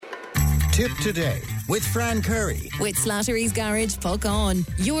Tip today with Fran Curry. With Slattery's Garage, Puck On.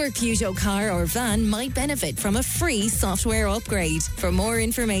 Your Peugeot car or van might benefit from a free software upgrade. For more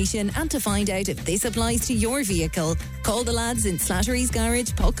information and to find out if this applies to your vehicle, call the lads in Slattery's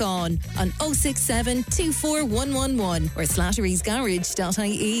Garage, Puck On 067 24111 or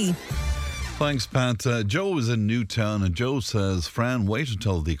slatterysgarage.ie. Thanks, Pat. Joe is in Newtown, and Joe says, Fran, wait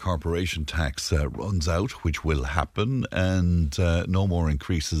until the corporation tax runs out, which will happen, and no more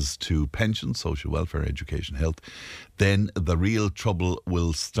increases to pensions, social welfare, education, health. Then the real trouble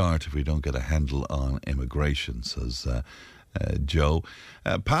will start if we don't get a handle on immigration, says Joe.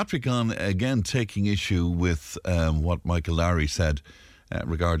 Patrick on, again, taking issue with what Michael Lowry said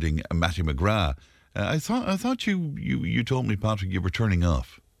regarding Matthew McGrath. I thought you told me, Patrick, you were turning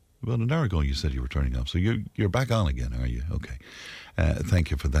off. About an hour ago you said you were turning off, so you're back on again, are you? Okay. Thank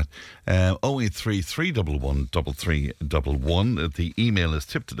you for that. 083 311 3311. The email is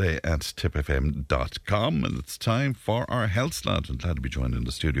tiptoday@tipfm.com, and it's time for our health slot. I'm glad to be joined in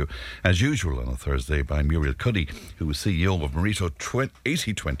the studio, as usual, on a Thursday by Muriel Cuddy, who is CEO of Mareto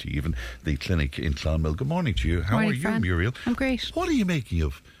 8020, even the clinic in Clonmel. Good morning to you. How are you, Fran? Muriel? I'm great. What are you making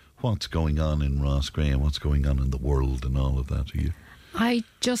of what's going on in Rossgrey and what's going on in the world and all of that? Are you? I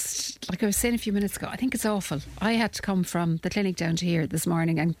just, like I was saying a few minutes ago, I think it's awful. I had to come from the clinic down to here this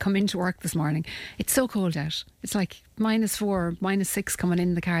morning and come into work this morning. It's so cold out. It's like -4, -6 coming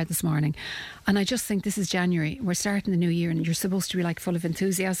in the car this morning. And I just think this is January. We're starting the new year and you're supposed to be like full of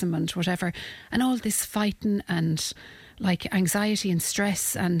enthusiasm and whatever. And all this fighting and like anxiety and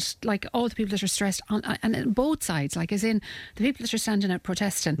stress, and like all the people that are stressed on both sides, like as in the people that are standing out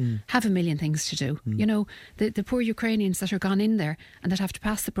protesting have a million things to do. You know, the poor Ukrainians that are gone in there and that have to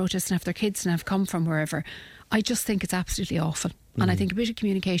pass the protest and have their kids and have come from wherever. I just think it's absolutely awful. And I think a bit of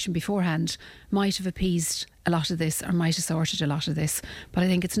communication beforehand might have appeased a lot of this, or might have sorted a lot of this. But I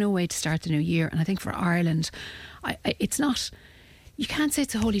think it's no way to start the new year. And I think for Ireland, it's not... You can't say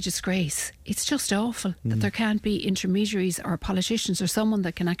it's a holy disgrace. It's just awful that there can't be intermediaries or politicians or someone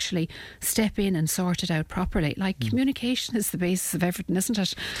that can actually step in and sort it out properly. Like, communication is the basis of everything, isn't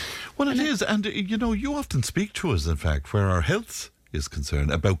it? Well, it is. And, you know, you often speak to us, in fact, where our health is concerned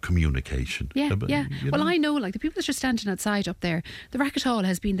about communication. Yeah. Well, I know, like, the people that are standing outside up there, the Racket Hall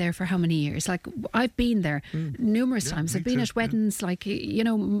has been there for how many years? Like, I've been there numerous times. I've been at weddings, like, you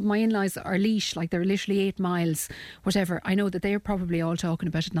know, my in-laws are Leash, like, they're literally 8 miles, whatever. I know that they're probably all talking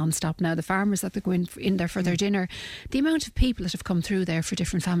about it non-stop now. The farmers that they're going in there for their dinner, the amount of people that have come through there for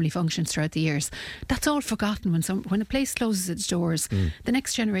different family functions throughout the years, that's all forgotten when a place closes its doors. The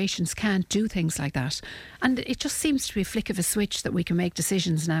next generations can't do things like that. And it just seems to be a flick of a switch that we can make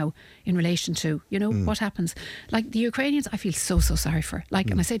decisions now in relation to, you know, what happens. Like the Ukrainians, I feel so sorry for. Like,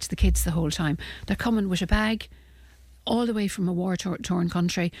 and I say to the kids the whole time, they're coming with a bag all the way from a war-torn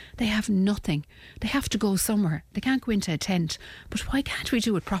country. They have nothing. They have to go somewhere. They can't go into a tent. But why can't we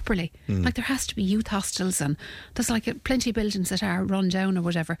do it properly? Like, there has to be youth hostels, and there's like plenty of buildings that are run down or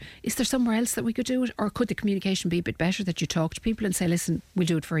whatever. Is there somewhere else that we could do it? Or could the communication be a bit better, that you talk to people and say, listen, we'll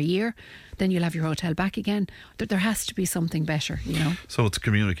do it for a year, then you'll have your hotel back again? There has to be something better, you know. So it's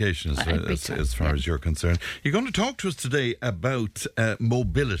communication as far as you're concerned. You're going to talk to us today about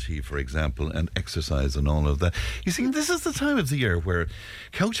mobility, for example, and exercise and all of that. You see, this is the time of the year where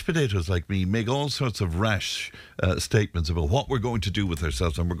couch potatoes like me make all sorts of rash statements about what we're going to do with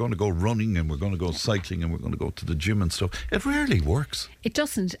ourselves, and we're going to go running and we're going to go cycling and we're going to go to the gym and stuff. It rarely works. It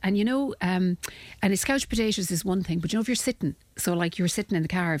doesn't. And you know, and it's couch potatoes is one thing, but you know, if you're sitting, so like you're sitting in the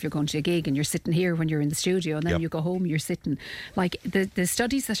car if you're going to a gig, and you're sitting here when you're in the studio, and then you go home, you're sitting. Like the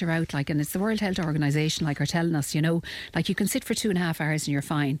studies that are out, like, and it's the World Health Organization, like, are telling us, you know, like you can sit for 2.5 hours and you're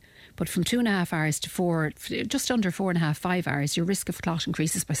fine. But from 2.5 hours to 4, just under 4.5, 5 hours, your risk of clot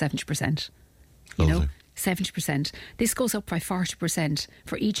increases by 70%. You know, 70%. This goes up by 40%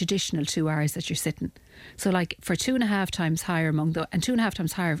 for each additional 2 hours that you're sitting. So, like, for 2.5 times higher among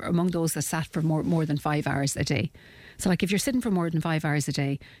those that sat for more than 5 hours a day. So, like, if you're sitting for more than 5 hours a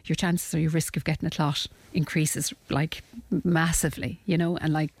day, your chances or your risk of getting a clot increases, like, massively, you know.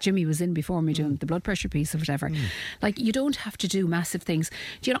 And like Jimmy was in before me doing the blood pressure piece or whatever. Like, you don't have to do massive things.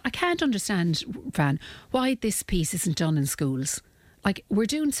 Do you know, I can't understand, Fran, why this piece isn't done in schools. Like, we're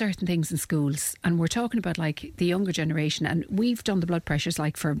doing certain things in schools, and we're talking about, like, the younger generation, and we've done the blood pressures,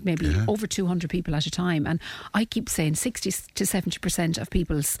 like, for maybe over 200 people at a time, and I keep saying 60 to 70% of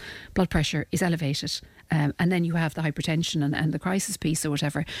people's blood pressure is elevated, and then you have the hypertension and the crisis piece or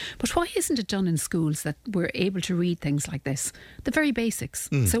whatever. But why isn't it done in schools that we're able to read things like this? The very basics.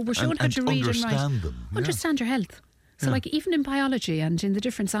 So we're showing how to read and write. Understand them. Understand your health. So like even in biology and in the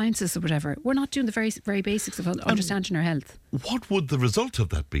different sciences or whatever, we're not doing the very, very basics of understanding our health. What would the result of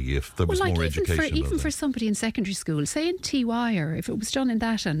that be if there was like more even education? Even for somebody in secondary school, say in TY, or if it was done in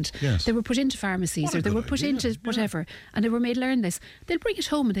that, and they were put into pharmacies or they were put into whatever, and they were made learn this, they'll bring it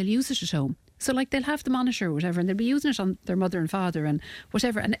home and they'll use it at home. So like they'll have the monitor or whatever, and they'll be using it on their mother and father and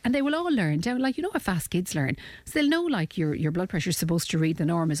whatever, and they will all learn. Like, you know how fast kids learn. So they'll know like your blood pressure is supposed to read, the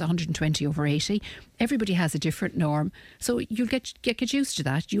norm is 120/80. Everybody has a different norm. So you'll get used to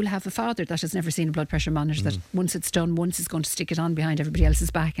that. You'll have a father that has never seen a blood pressure monitor that once it's done, once is going to stick it on behind everybody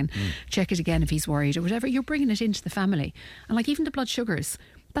else's back and check it again if he's worried or whatever. You're bringing it into the family. And like even the blood sugars,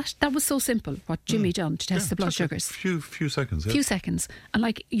 that was so simple, what Jimmy done to test the blood sugars. Few seconds. Few seconds. And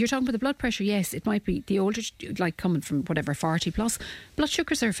like you're talking about the blood pressure, yes, it might be the older, like coming from whatever 40 plus. Blood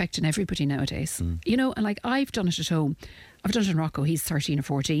sugars are affecting everybody nowadays. You know, and like I've done it at home. I've done it in Rocco. He's 13 or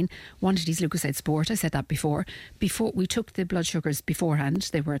 14. Wanted his Lucozade Sport. I said that before. Before we took the blood sugars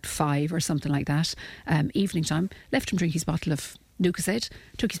beforehand, they were at 5 or something like that. Evening time, left him drink his bottle of Lucozade.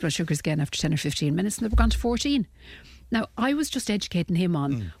 Took his blood sugars again after 10 or 15 minutes, and they were gone to 14. Now, I was just educating him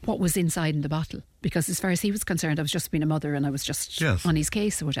on what was inside in the bottle, because as far as he was concerned, I was just being a mother and I was just on his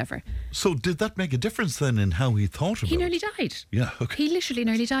case or whatever. So did that make a difference then in how he thought about it? He nearly died. Yeah, okay. He literally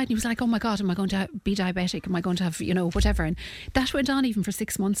nearly died. And he was like, oh my God, am I going to be diabetic? Am I going to have, you know, whatever? And that went on even for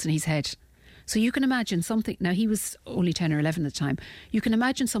 6 months in his head. So you can imagine something, now he was only 10 or 11 at the time, you can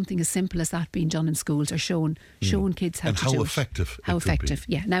imagine something as simple as that being done in schools or shown kids how and to do it. How effective.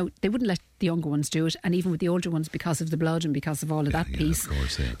 Yeah. Now, they wouldn't let the younger ones do it, and even with the older ones, because of the blood and because of all of that piece, of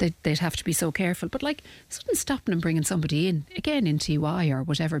course, they'd have to be so careful. But like, something stopping them bringing somebody in, again in TY or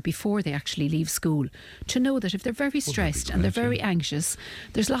whatever, before they actually leave school, to know that if they're very stressed and they're very anxious,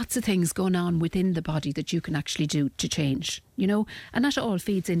 there's lots of things going on within the body that you can actually do to change, you know, and that all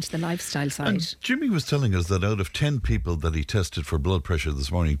feeds into the lifestyle side. And Jimmy was telling us that out of 10 people that he tested for blood pressure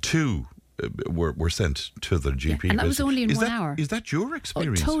this morning, 2 were sent to their GP. And that was only in 1 hour. Is that your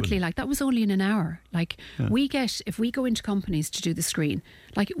experience? Oh, totally. Like, that was only in an hour. Like, if we go into companies to do the screen,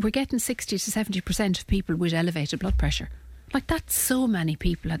 like, we're getting 60 to 70% of people with elevated blood pressure. Like, that's so many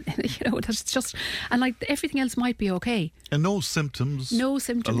people, you know, that's just, and like everything else might be okay. And no symptoms. No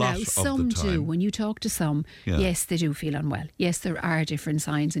symptoms. Now, some do. When you talk to some, yes, they do feel unwell. Yes, there are different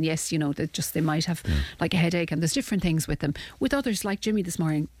signs, and yes, you know, they might have like a headache, and there's different things with them. With others, like Jimmy this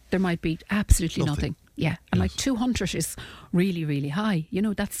morning, there might be absolutely nothing. Yeah, and like 200 is really, really high. You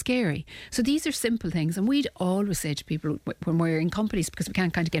know, that's scary. So these are simple things, and we'd always say to people when we're in companies, because we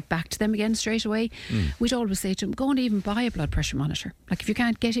can't kind of get back to them again straight away, we'd always say to them, go and even buy a blood pressure monitor. Like, if you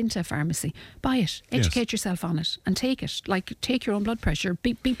can't get into a pharmacy, buy it, educate yourself on it, and take it. Like, take your own blood pressure,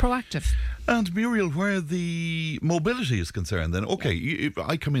 be proactive. And Muriel, where the mobility is concerned, then, okay, if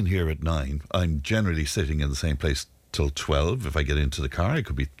I come in here at 9, I'm generally sitting in the same place till 12. If I get into the car, it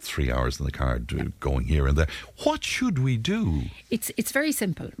could be 3 hours in the car going here and there. What should we do? It's very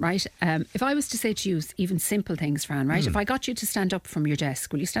simple, right? If I was to say to you even simple things, Fran, right? If I got you to stand up from your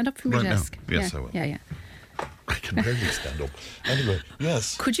desk, will you stand up from your desk? Now. Yes, I will. Yeah. I can barely stand up. Anyway,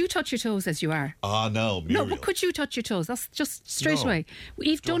 yes. Could you touch your toes as you are? No, Muriel. No, but could you touch your toes? That's just straight away.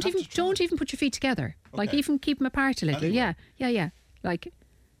 Don't even put your feet together. Okay. Like, even keep them apart a little. Anyway. Yeah. Like.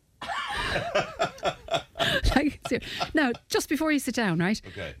 Now, just before you sit down, right?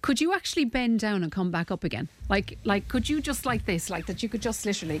 Okay. Could you actually bend down and come back up again? Like, could you just like this, like that? You could just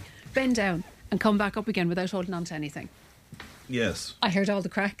literally bend down and come back up again without holding on to anything. Yes. I heard all the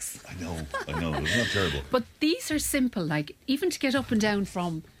cracks. I know. It's not terrible. But these are simple. Like, even to get up and down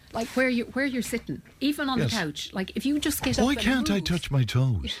from, like, where you're sitting, even on the couch. Like, if you just get up. Why can't I touch my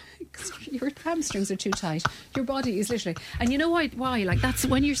toes? Your hamstrings are too tight. Your body is literally, and you know why? Like, that's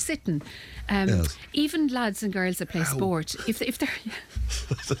when you're sitting. Even lads and girls that play sport, if they're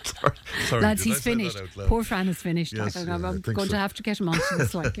sorry, lads, he's finished. Poor Fran is finished. Yes, I'm going to have to get him onto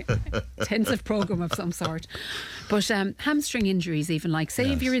this like intensive program of some sort. But hamstring injuries, even like,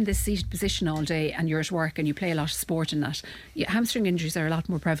 say if you're in this seated position all day and you're at work and you play a lot of sport and that, hamstring injuries are a lot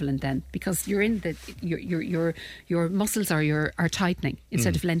more prevalent then, because you're in your muscles are tightening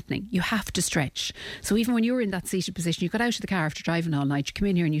instead of lengthening. You have to stretch. So even when you're in that seated position, you got out of the car after driving all night, you come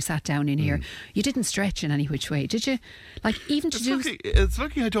in here and you sat down in here, you didn't stretch in any which way, did you? Like, even to do... It's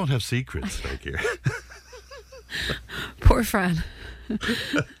lucky I don't have secrets back here. Poor Fran.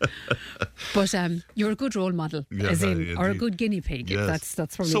 But you're a good role model, or a good guinea pig. Yes.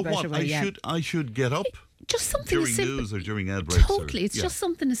 That's probably a better way. I should get up. just something during as simple. news or during ad breaks. Totally. It's just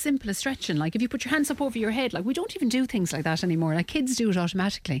something as simple as stretching. Like if you put your hands up over your head, like we don't even do things like that anymore. Like kids do it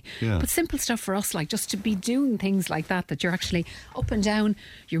automatically. Yeah. But simple stuff for us, like just to be doing things like that you're actually up and down,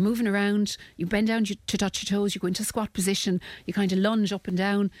 you're moving around, you bend down to touch your toes, you go into squat position, you kind of lunge up and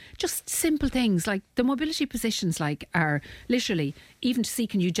down. Just simple things. Like the mobility positions like are literally even to see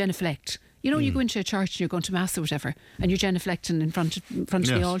can you genuflect. You know, you go into a church and you're going to mass or whatever, and you're genuflecting in front of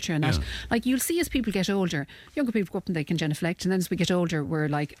the altar and that. Yeah. Like you'll see as people get older, younger people go up and they can genuflect, and then as we get older, we're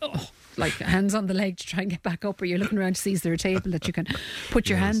like, like hands on the leg to try and get back up, or you're looking around to see is there a table that you can put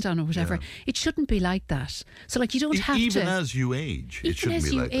your hand on or whatever. Yeah. It shouldn't be like that. So like you don't have to. Even as you age, it shouldn't be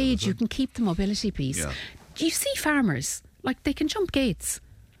like that. Even as you age, you can keep the mobility piece. Yeah. You see farmers, like they can jump gates.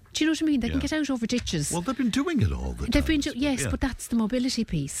 Do you know what I mean? They can get out over ditches. Well, they've been doing it all the time. Yes, but that's the mobility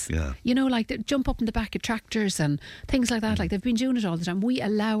piece. Yeah. You know, like they jump up in the back of tractors and things like that. Like they've been doing it all the time. We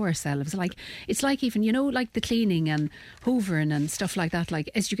allow ourselves. Like it's like even, you know, like the cleaning and hoovering and stuff like that. Like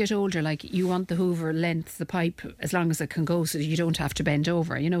as you get older, like you want the hoover length, the pipe as long as it can go, so that you don't have to bend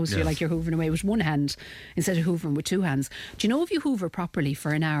over. You know, so you're hoovering away with one hand instead of hoovering with two hands. Do you know if you hoover properly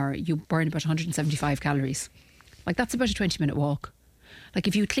for an hour, you burn about 175 calories? Like that's about a 20-minute walk. Like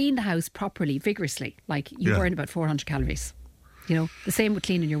if you clean the house properly, vigorously, like you burn about 400 calories. You know, the same with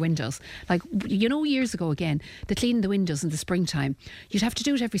cleaning your windows. Like, you know, years ago again, the cleaning the windows in the springtime, you'd have to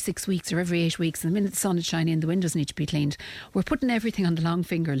do it every 6 weeks or every 8 weeks. And the minute the sun is shining in, the windows need to be cleaned. We're putting everything on the long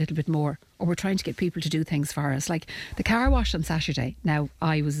finger a little bit more, or we're trying to get people to do things for us. Like the car wash on Saturday. Now,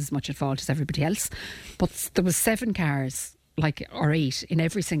 I was as much at fault as everybody else, but there was 7 cars, like, or 8 in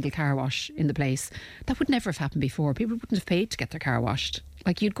every single car wash in the place. That would never have happened before. People wouldn't have paid to get their car washed.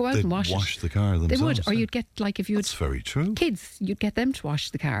 Like you'd go out and wash the car themselves. They would, or you'd get, like, if you had That's very true. Kids, you'd get them to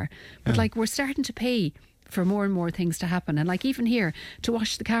wash the car. But like we're starting to pay for more and more things to happen. And like even here, to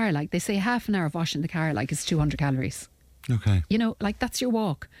wash the car, like they say half an hour of washing the car like is 200 calories. Okay. You know, like that's your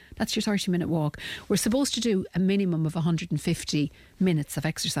walk. That's your 30-minute walk. We're supposed to do a minimum of 150 minutes of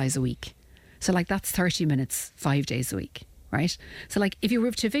exercise a week. So like that's 30 minutes, 5 days a week. Right? So like if you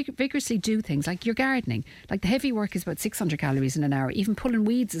were to vigorously do things like your gardening, like the heavy work is about 600 calories in an hour. Even pulling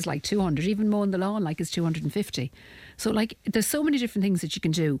weeds is like 200. Even mowing the lawn like is 250. So like there's so many different things that you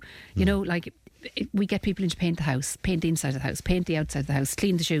can do. You know, like we get people in to paint the house, paint the inside of the house, paint the outside of the house,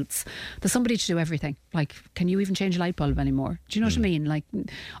 clean the chutes. There's somebody to do everything. Like, can you even change a light bulb anymore? Do you know what I mean? Like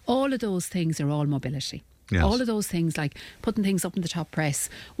all of those things are all mobility. Yes. All of those things, like putting things up in the top press.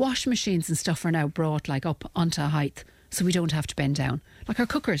 Washing machines and stuff are now brought like up onto a height, so we don't have to bend down. Like our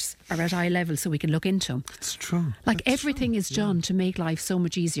cookers are at eye level so we can look into them. It's true. Like everything is done to make life so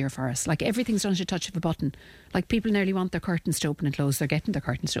much easier for us. Like everything's done at a touch of a button. Like people nearly want their curtains to open and close. They're getting their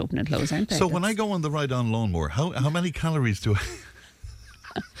curtains to open and close, aren't they? So when I go on the ride-on lawnmower, how many calories do I...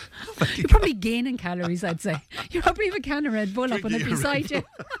 You're probably gaining calories, I'd say. You probably have a can of Red Bull up on it beside you.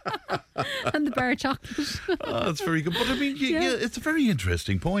 And the bar of chocolate. Oh, that's very good. But I mean, it's a very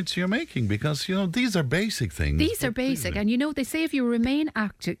interesting point you're making, because, you know, these are basic things. These are basic. And, you know, they say if you remain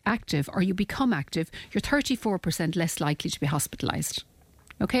active or you become active, you're 34% less likely to be hospitalised.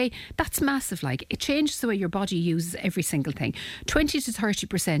 Okay, that's massive. Like, it changes the way your body uses every single thing. 20 to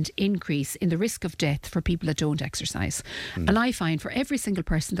 30% increase in the risk of death for people that don't exercise. And I find for every single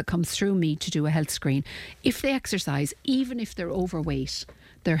person that comes through me to do a health screen, if they exercise, even if they're overweight,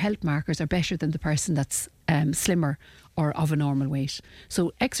 their health markers are better than the person that's slimmer or of a normal weight.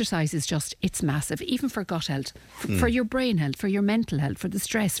 So exercise is just, it's massive, even for gut health, for your brain health, for your mental health, for the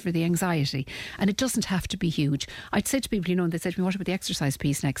stress, for the anxiety. And it doesn't have to be huge. I'd say to people, you know, and they say to me, what about the exercise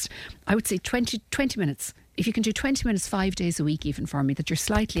piece next? I would say 20 minutes. If you can do 20 minutes 5 days a week even for me, that you're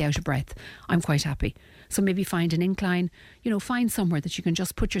slightly out of breath, I'm quite happy. So maybe find an incline, you know, find somewhere that you can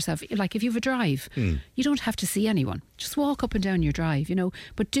just put yourself, like if you have a drive, you don't have to see anyone. Just walk up and down your drive, you know,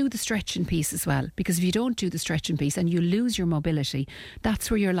 but do the stretching piece as well. Because if you don't do the stretching piece and you lose your mobility,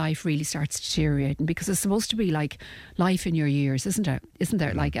 that's where your life really starts deteriorating, because it's supposed to be like life in your years, isn't there? Isn't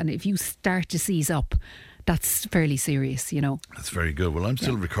there? Like, and if you start to seize up, that's fairly serious, you know. That's very good. Well, I'm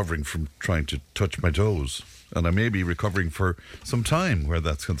still recovering from trying to touch my toes, and I may be recovering for some time where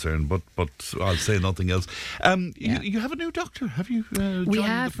that's concerned, but I'll say nothing else. You have a new doctor, have you? We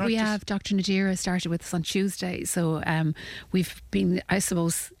have Dr. Nadira started with us on Tuesday, so we've been, I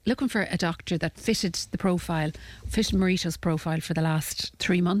suppose, looking for a doctor that fitted Mareto's profile for the last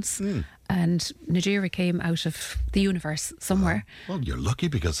 3 months. and Nigeria came out of the universe somewhere. Well, you're lucky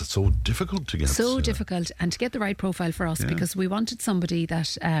because it's so difficult to get. So difficult, and to get the right profile for us, because we wanted somebody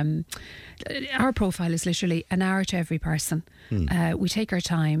that our profile is literally an hour to every person. We take our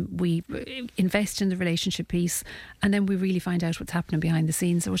time, we invest in the relationship piece, and then we really find out what's happening behind the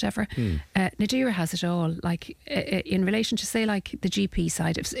scenes or whatever. Nigeria has it all. Like in relation to, say, like the GP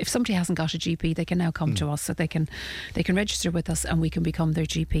side, if somebody hasn't got a GP, they can now come to us, so they can register with us and we can become their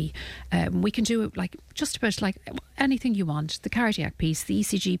GP. We can do it like just about like anything you want, the cardiac piece, the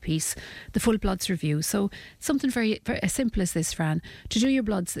ECG piece, the full bloods review. So something very, very as simple as this, Fran. To do your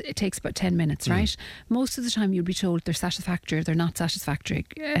bloods, it takes about 10 minutes, right? Most of the time you'll be told they're satisfactory or they're not satisfactory,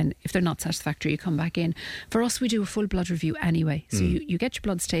 and if they're not satisfactory you come back in. For us, we do a full blood review anyway. So you get your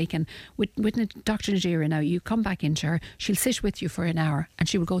bloods taken with Dr. Nigeria. Now you come back into her, she'll sit with you for an hour and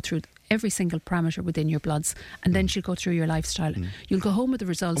she will go through every single parameter within your bloods, and then she'll go through your lifestyle. You'll go home with the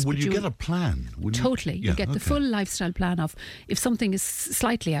results. Will you get a plan? Totally. You get the full lifestyle plan of if something is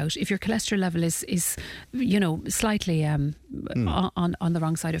slightly out, if your cholesterol level is slightly on the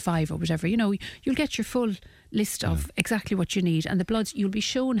wrong side of 5 or whatever, you'll get your full list of exactly what you need, and the bloods, you'll be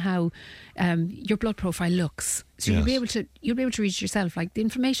shown how your blood profile looks. So you'll be able to read it yourself. Like the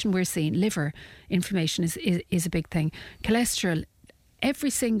inflammation we're seeing, liver inflammation is a big thing. Cholesterol, every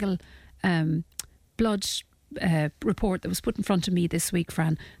single blood report that was put in front of me this week,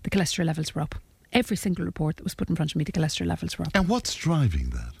 Fran, the cholesterol levels were up. Every single report that was put in front of me, the cholesterol levels were up. And what's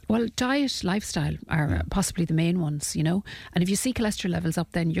driving that? Well, diet, lifestyle are possibly the main ones, And if you see cholesterol levels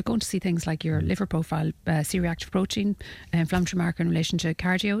up, then you're going to see things like your liver profile, C-reactive protein, inflammatory marker in relation to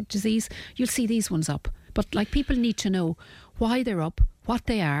cardio disease. You'll see these ones up. But like, people need to know why they're up, what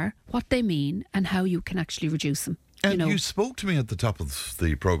they are, what they mean, and how you can actually reduce them. And you spoke to me at the top of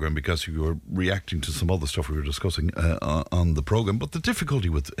the programme because you were reacting to some other stuff we were discussing on the programme, but the difficulty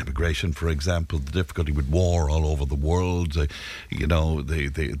with immigration, for example, the difficulty with war all over the world,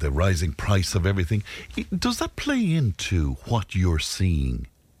 the rising price of everything, does that play into what you're seeing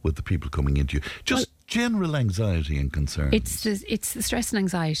with the people coming into you? Just general anxiety and concern. It's the stress and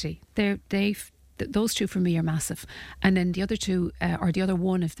anxiety. Those two for me are massive. And then the other two, or the other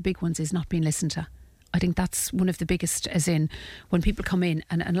one of the big ones, is not being listened to. I think that's one of the biggest, as in when people come in,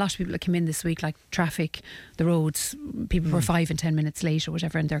 and a lot of people that came in this week, like traffic, the roads, people were 5 and 10 minutes late or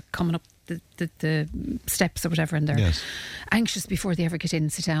whatever, and they're coming up the steps or whatever, and they're anxious before they ever get in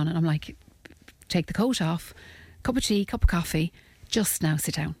and sit down. And I'm like, take the coat off, cup of tea, cup of coffee, just now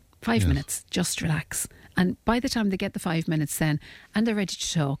sit down. 5 minutes, just relax. And by the time they get the 5 minutes then, and they're ready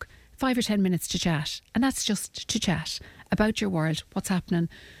to talk, 5 or 10 minutes to chat. And that's just to chat about your world, what's happening,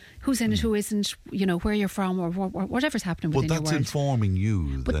 who's in it, who isn't, where you're from, or whatever's happening within your world. Well, that's informing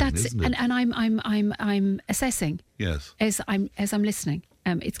you. But then, that's isn't it? And I'm assessing. Yes. As I'm listening.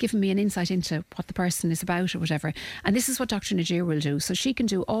 It's given me an insight into what the person is about or whatever. And this is what Dr. Najir will do. So she can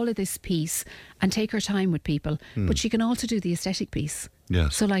do all of this piece and take her time with people, but she can also do the aesthetic piece.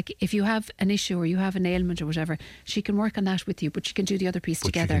 Yes. So like, if you have an issue or you have an ailment or whatever, she can work on that with you, but she can do the other piece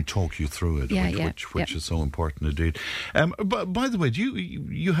together. She can talk you through it, which is so important indeed. But by the way, do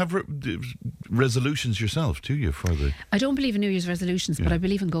you have resolutions yourself, do you? I don't believe in New Year's resolutions, but I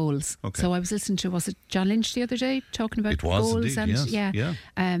believe in goals. Okay. So I was listening to, was it John Lynch the other day, talking about goals? Indeed, and yes.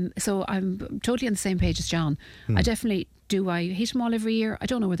 So I'm totally on the same page as John. I definitely do. I hit them all every year? I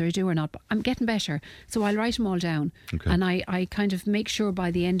don't know whether I do or not, but I'm getting better. So I'll write them all down. Okay. And I kind of make sure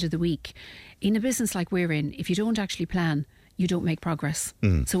by the end of the week, in a business like we're in, if you don't actually plan, you don't make progress.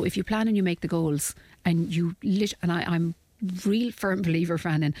 So if you plan and you make the goals, and I'm real firm believer,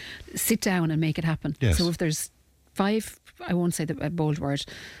 Fran, in sit down and make it happen. Yes. So if there's 5, I won't say the bold word,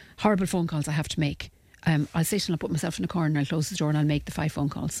 horrible phone calls I have to make, I'll sit and I'll put myself in a corner and I'll close the door and I'll make the 5 phone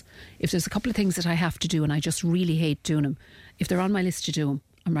calls. If there's a couple of things that I have to do and I just really hate doing them, if they're on my list to do them,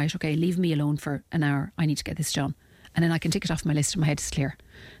 I'm right, okay, leave me alone for an hour, I need to get this done. And then I can tick it off my list and my head is clear.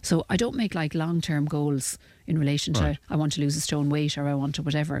 So I don't make like long-term goals in relation to I want to lose a stone weight, or I want to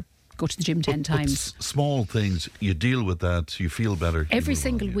whatever, go to the gym 10 times. Small things, you deal with that, you feel better. Every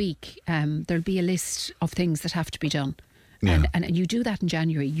single week there'll be a list of things that have to be done. Yeah. And you do that in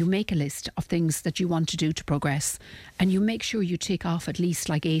January. You make a list of things that you want to do to progress, and you make sure you tick off at least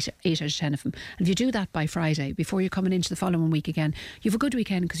like 8 out of 10 of them. And if you do that by Friday, before you're coming into the following week again, you have a good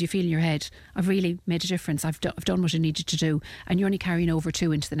weekend because you feel in your head, I've really made a difference, I've done what I needed to do, and you're only carrying over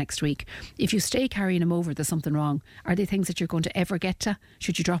 2 into the next week. If you stay carrying them over, there's something wrong. Are they things that you're going to ever get to?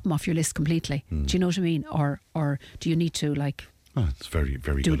 Should you drop them off your list completely? Do you know what I mean? Or do you need to like... Oh, it's very,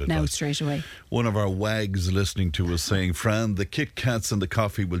 very do good it advice. now straight away. One of our wags listening to us saying, Fran, the Kit Kats and the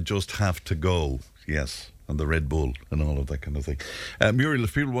coffee will just have to go. Yes. and the Red Bull and all of that kind of thing. Muriel,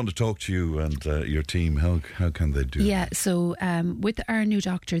 if people want to talk to you and your team, how can they do that? Yeah, so with our new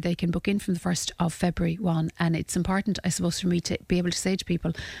doctor, they can book in from the 1st of February 1, and it's important, I suppose, for me to be able to say to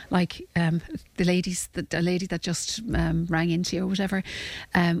people, like the lady that just rang into you or whatever,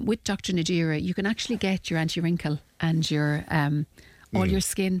 with Dr. Nadira, you can actually get your anti-wrinkle and your all your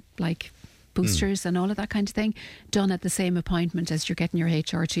skin, like boosters and all of that kind of thing, done at the same appointment as you're getting your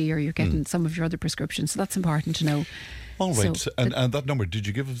HRT or you're getting some of your other prescriptions. So that's important to know. All right. So and that number, did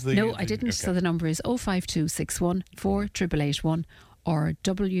you give us the... No, I didn't. Okay. So the number is 05261 48881 or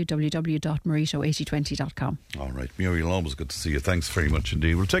www.mareto8020.com. All right. Muriel, always good to see you. Thanks very much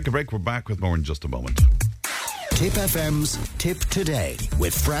indeed. We'll take a break. We're back with more in just a moment. Tip FM's Tip Today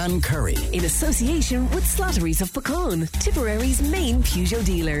with Fran Curry. In association with Slattery's of Pecan, Tipperary's main Peugeot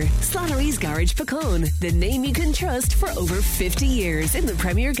dealer. Slattery's Garage Pecan, the name you can trust for over 50 years in the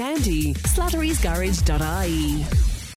Premier County. Slattery'sGarage.ie.